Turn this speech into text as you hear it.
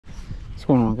What's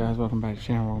going on, guys? Welcome back to the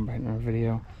channel. Welcome back to another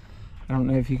video. I don't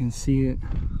know if you can see it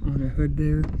on the hood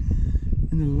there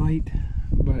in the light,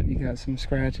 but you got some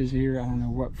scratches here. I don't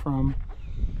know what from.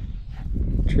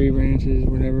 Tree branches,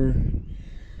 whatever.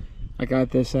 I got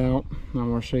this out. I'm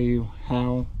going to show you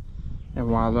how and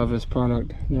why I love this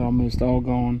product. They're almost all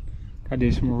gone. I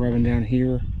do some more rubbing down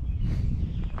here,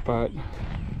 but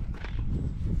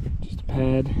just a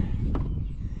pad.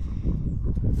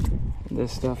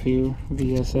 This stuff here,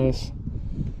 VSS.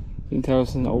 You can tell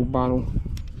it's an old bottle.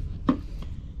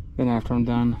 Then after I'm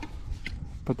done,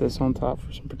 put this on top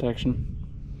for some protection.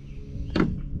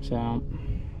 So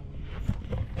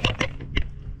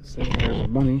there's a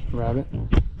bunny rabbit.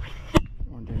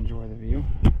 Wanted to enjoy the view.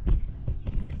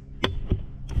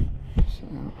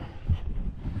 So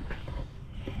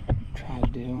try to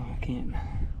do. I can't.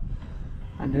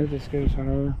 I know this goes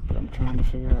higher, but I'm trying to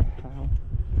figure out how.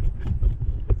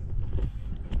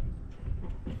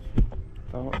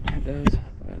 Thought it does,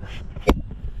 but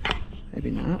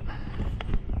maybe not.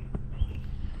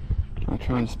 I'm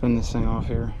trying to spin this thing off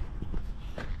here.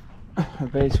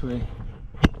 Basically,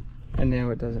 and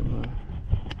now it doesn't want to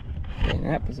stay in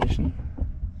that position.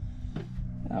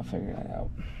 I'll figure that out.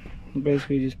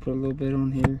 Basically, just put a little bit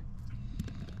on here.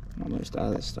 Almost out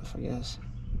of this stuff, I guess.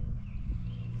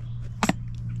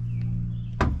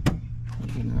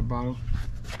 Get another bottle.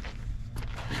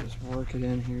 Just work it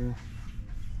in here.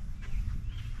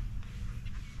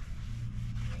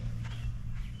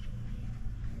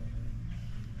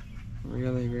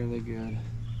 Really, really good.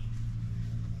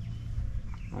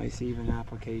 Nice even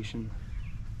application.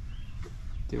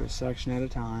 Do a section at a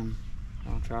time.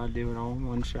 Don't try to do it all in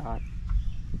one shot.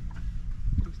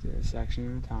 Just do a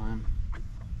section at a time.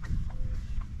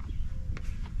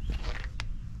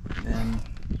 Then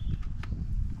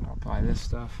I'll apply this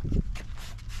stuff.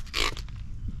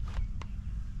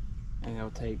 And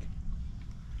it'll take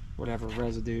whatever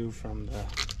residue from the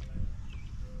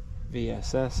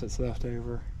VSS that's left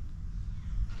over.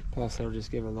 Plus, it'll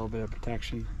just give it a little bit of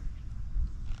protection.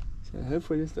 So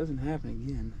hopefully this doesn't happen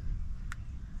again.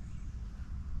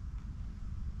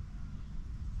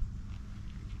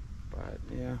 But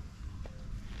yeah.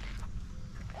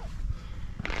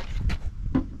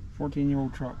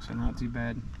 14-year-old truck, so not too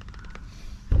bad.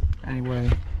 Anyway,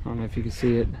 I don't know if you can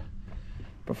see it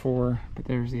before, but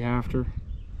there's the after.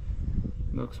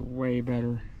 Looks way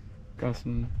better. Got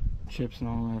some chips and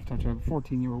all left. I have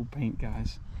 14-year-old paint,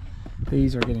 guys.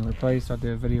 These are getting replaced. I'll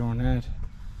do a video on that.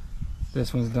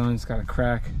 This one's done. It's got a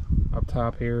crack up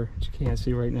top here, which you can't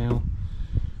see right now,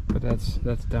 but that's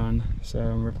done. So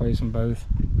I'm replacing both.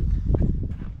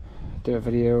 Do a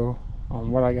video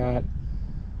on what I got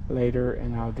later,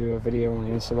 and I'll do a video on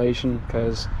the installation,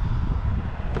 because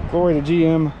glory to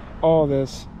GM, all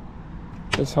this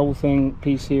whole thing,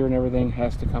 piece here and everything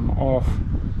has to come off,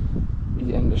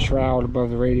 and the shroud above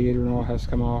the radiator and all has to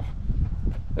come off.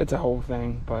 It's a whole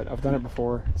thing, but I've done it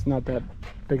before. It's not that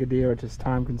big a deal. It's just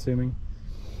time consuming.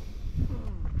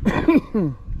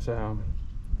 So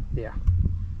yeah,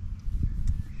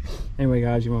 anyway,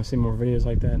 guys, you want to see more videos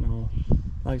like that, and all,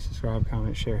 like, subscribe,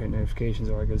 comment, share, hit notifications,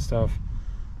 all that good stuff.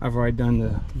 I've already done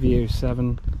the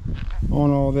VO7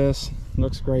 on all this.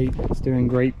 Looks great. It's doing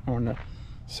great on the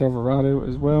Silverado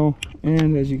as well,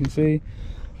 and as you can see,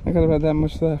 I got about that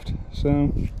much left.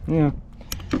 So yeah,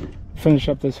 finish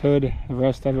up this hood, the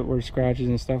rest of it where scratches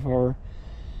and stuff are,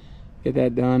 get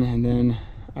that done, and then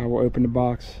I will open the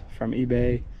box from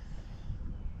eBay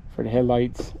for the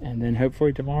headlights, and then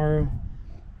hopefully tomorrow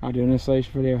I'll do an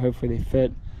installation video. Hopefully they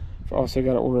fit. I've also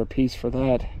got to order a piece for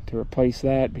that to replace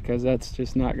that, because that's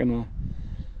just not gonna,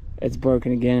 it's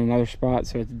broken again in another spot,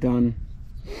 so it's done.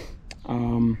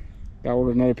 Got to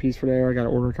order another piece for there. I got to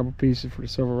order a couple pieces for the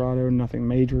Silverado. Nothing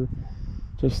major,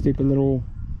 just stupid little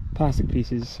plastic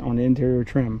pieces on the interior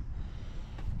trim.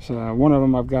 So one of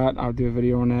them I've got. I'll do a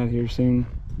video on that here soon.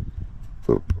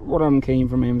 One of them came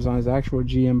from Amazon. It's actual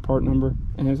GM part number,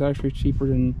 and it's actually cheaper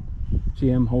than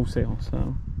GM wholesale.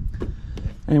 So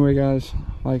anyway, guys,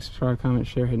 like, subscribe, comment,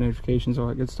 share, hit notifications, all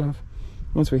that good stuff.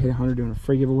 Once we hit 100, doing a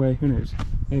free giveaway, who knows,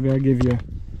 maybe I'll give you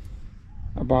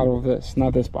a bottle of this.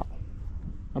 Not this bottle,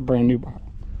 a brand new bottle,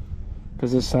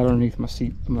 because this sat underneath my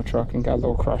seat in my truck and got a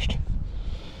little crushed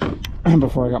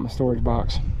before I got my storage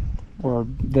box. Or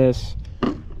this,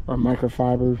 or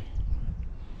microfiber,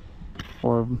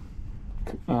 or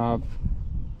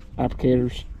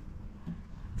applicators.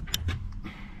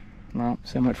 Well,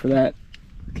 so much for that.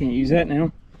 Can't use that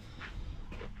now.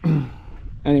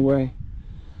 Anyway,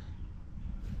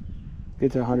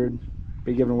 get to 100,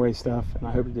 be giving away stuff, and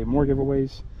I hope to do more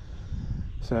giveaways.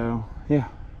 So yeah,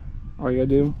 all you gotta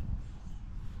do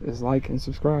is like and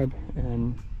subscribe,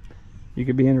 and you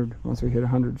could be entered once we hit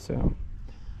 100. So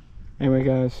anyway,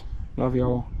 guys, love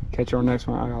y'all. Catch you on the next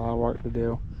one. I got a lot of work to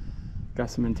do. Got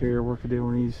some interior work to do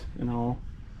on these and all.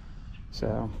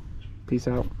 So peace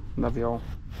out. Love y'all.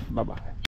 Bye bye.